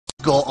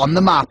go on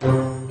the map.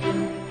 Hello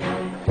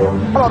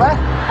there.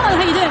 Hello,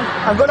 how you doing?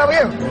 I'm good, how are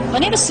you? My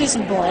name is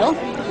Susan Boyle.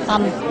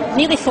 I'm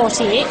nearly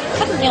 48,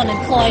 currently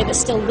unemployed but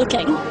still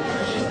looking.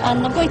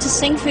 And I'm going to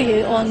sing for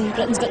you on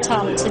Britain's Got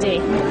Talent today.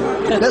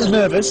 That's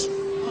nervous.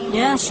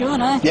 Yeah, sure,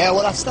 no. Yeah,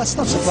 well, that's not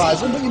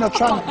surprising, but, you know,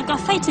 try. I've got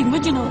a fighting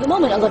mood, you know. At the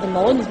moment I live in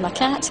Malone with my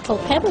cat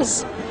called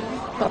Pebbles.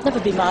 But I've never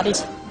been married.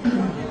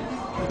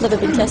 Never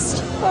been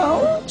kissed.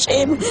 Oh,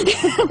 shame.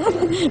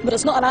 But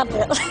it's not an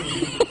advert.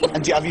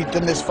 And have you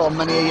done this for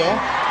many a year?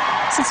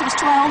 Since I was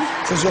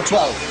 12. Since you're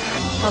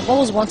 12? I've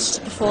always wanted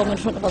to perform in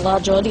front of a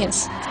large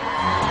audience.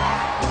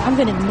 I'm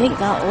going to make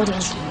that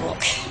audience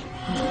rock.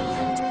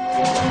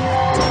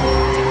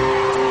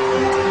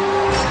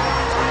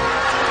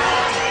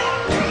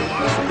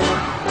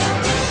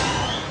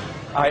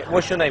 Hi,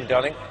 what's your name,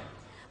 darling?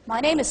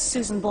 My name is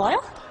Susan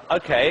Boyle.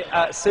 Okay,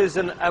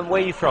 Susan, and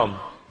where are you from?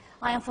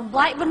 I am from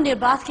Blackburn near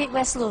Bathgate,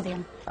 West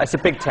Lothian. It's a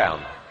big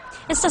town.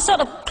 It's a sort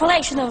of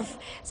collection of...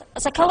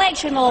 It's a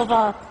collection of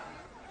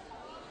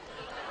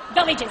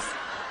villages.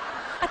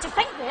 I had to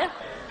think there.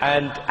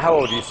 And how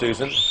old are you,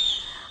 Susan?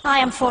 I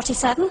am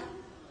 47.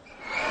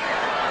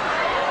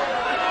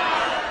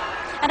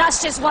 And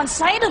that's just one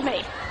side of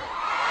me.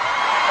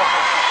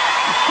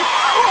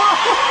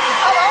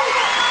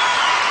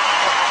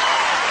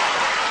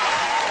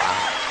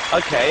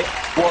 Okay,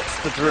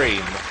 what's the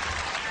dream?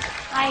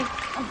 I'm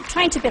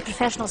trying to be a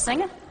professional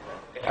singer.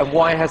 And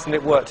why hasn't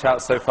it worked out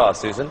so far,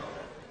 Susan?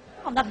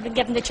 I've never been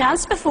given the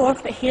chance before,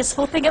 but here's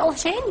hoping it'll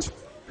change.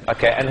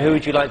 Okay, and who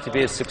would you like to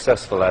be as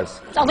successful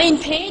as? Elaine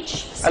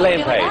Page. Elaine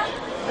somebody Page. like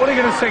that. What are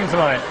you going to sing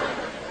tonight?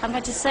 I'm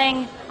going to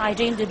sing I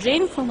Dreamed a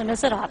Dream from the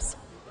Miserables.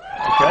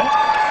 Okay.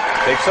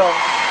 Big song.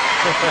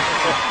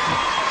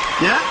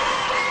 Yeah?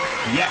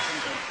 Yes.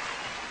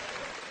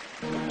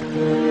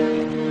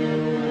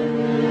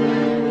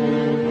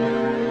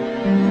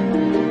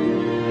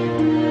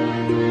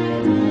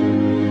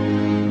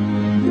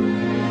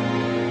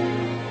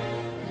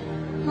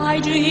 I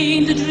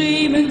dreamed a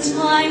dream in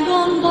time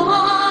gone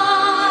by.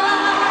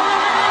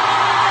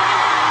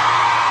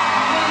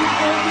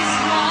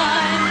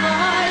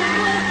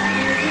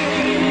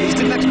 You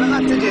didn't expect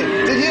that, did you?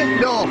 Did you?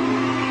 No.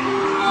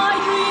 I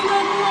dreamed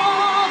of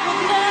love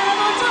would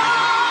never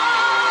die.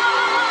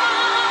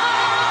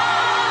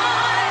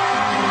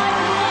 I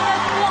dreamed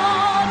that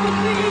God would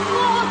be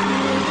forgiven.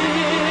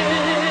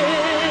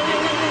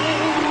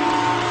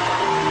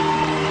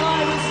 I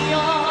was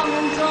young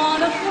and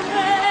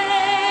unafraid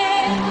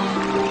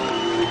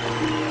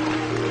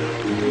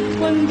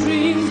when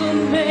dreams are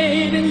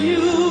made and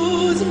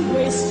used and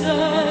wasted.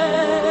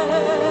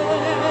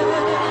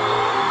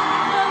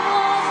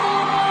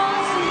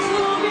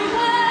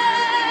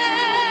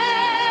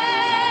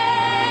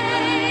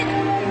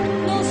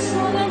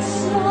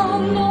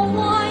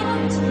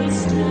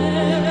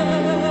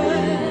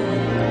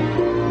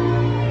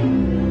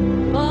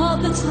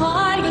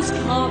 Tigers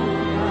come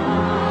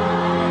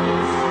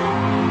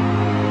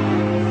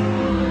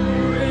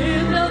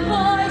with their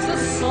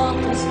voices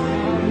soft as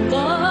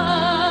thunder,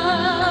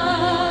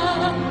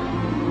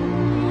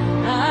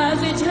 as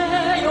they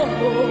tear your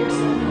hopes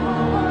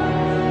apart,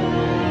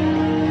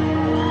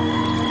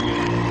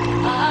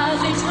 as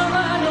they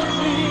turn your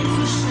dreams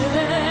to shame.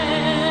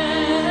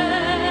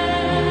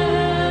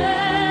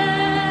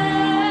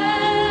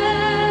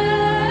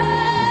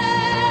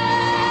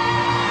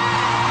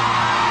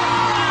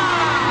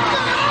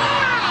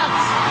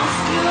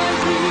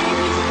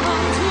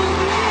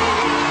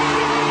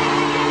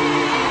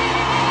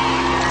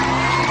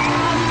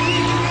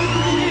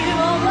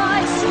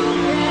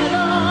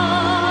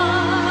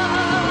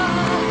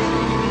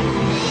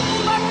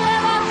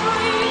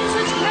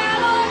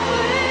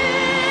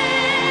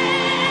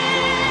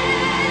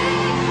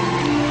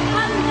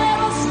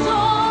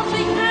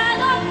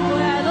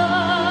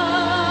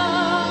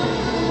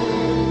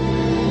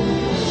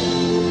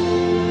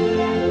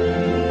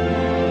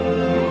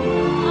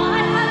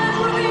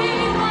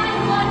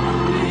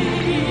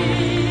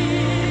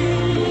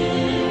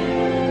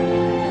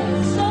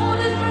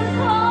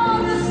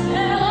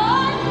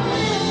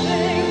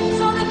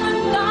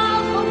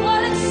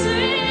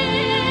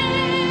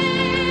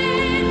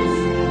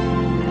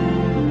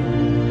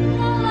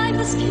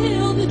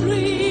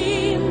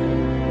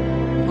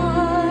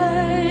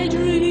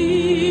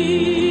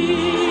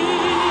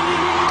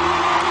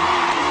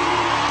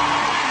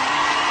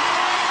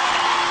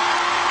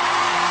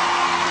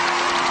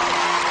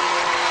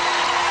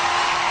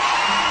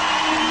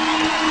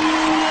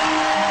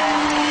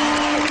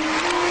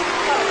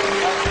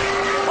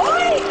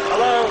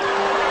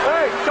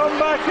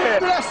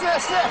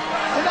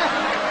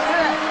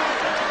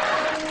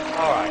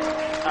 All right,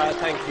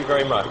 thank you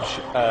very much,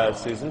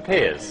 Susan.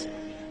 Piers.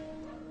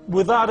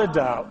 Without a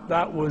doubt,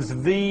 that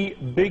was the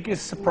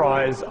biggest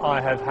surprise I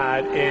have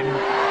had in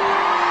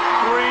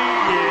 3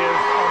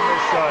 years on the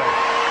show.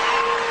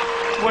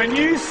 When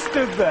you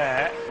stood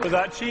there with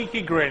that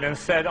cheeky grin and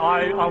said,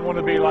 I want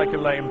to be like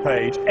Elaine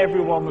Page,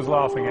 everyone was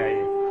laughing at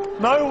you.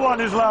 No one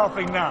is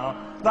laughing now.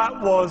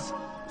 That was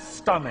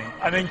stunning.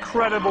 An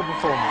incredible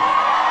performance.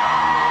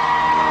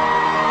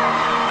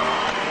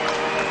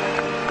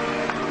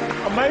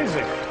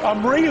 amazing.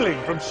 I'm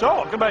reeling from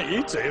shock. How about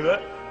you two?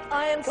 But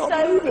I am Can't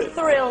so believe it.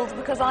 thrilled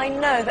because I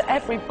know that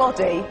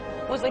everybody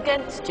was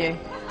against you.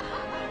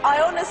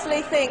 I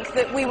honestly think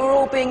that we were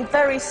all being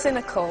very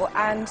cynical,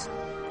 and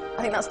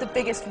I think that's the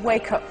biggest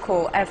wake-up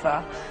call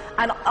ever.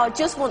 And I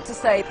just want to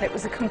say that it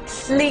was a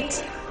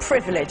complete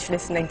privilege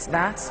listening to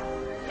that.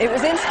 It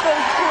was brilliant.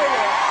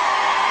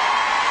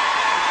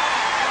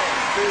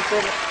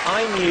 Susan,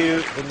 I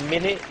knew the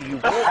minute you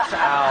walked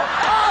out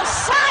Oh,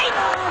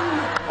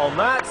 Simon! on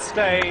that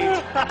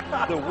stage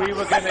that we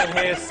were going to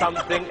hear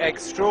something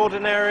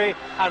extraordinary,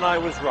 and I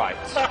was right.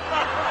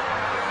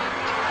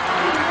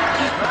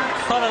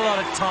 Quite a lot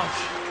of tosh.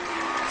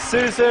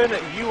 Susan,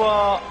 you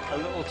are a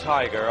little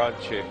tiger,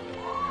 aren't you?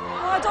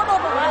 Oh, I don't know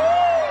about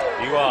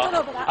that. You I are. don't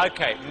know about that.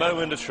 Okay,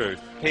 moment of truth.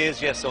 Here's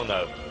yes or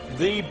no.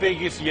 the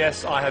biggest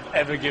yes I have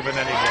ever given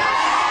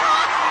anyone.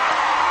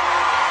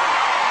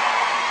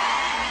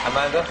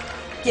 Amanda?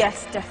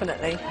 Yes,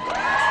 definitely.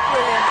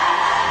 Brilliant.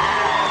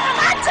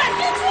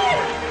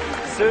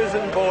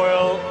 Susan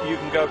Boyle, you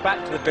can go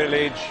back to the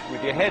village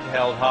with your head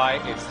held high.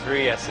 It's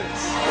 3 yeses.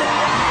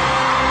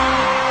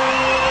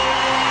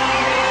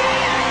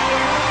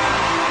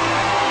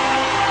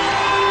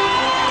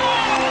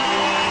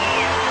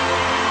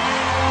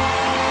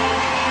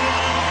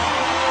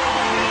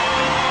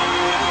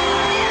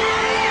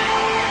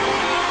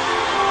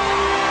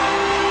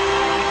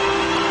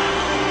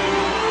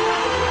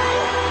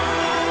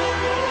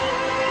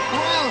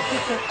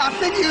 I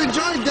think you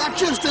enjoyed that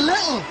just a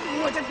little.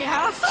 What did you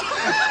have?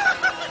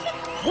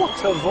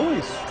 What a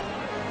voice.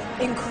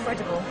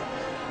 Incredible.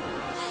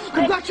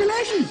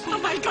 Congratulations. Oh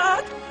my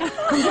God!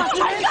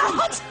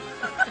 Congratulations.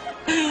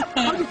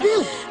 How do you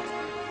feel?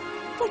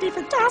 Bloody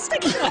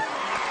fantastic!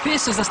 Peter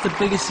says that's the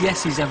biggest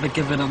yes he's ever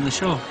given on the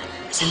show.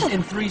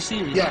 In 3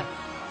 series. Yeah.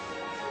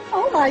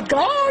 Oh my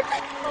God!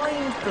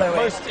 Mind-blowing.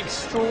 Most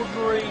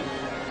extraordinary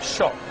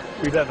shock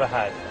we've ever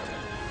had.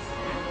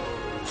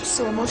 Just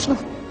so emotional.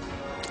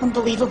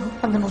 Unbelievable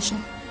and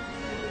emotional.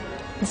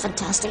 And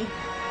fantastic.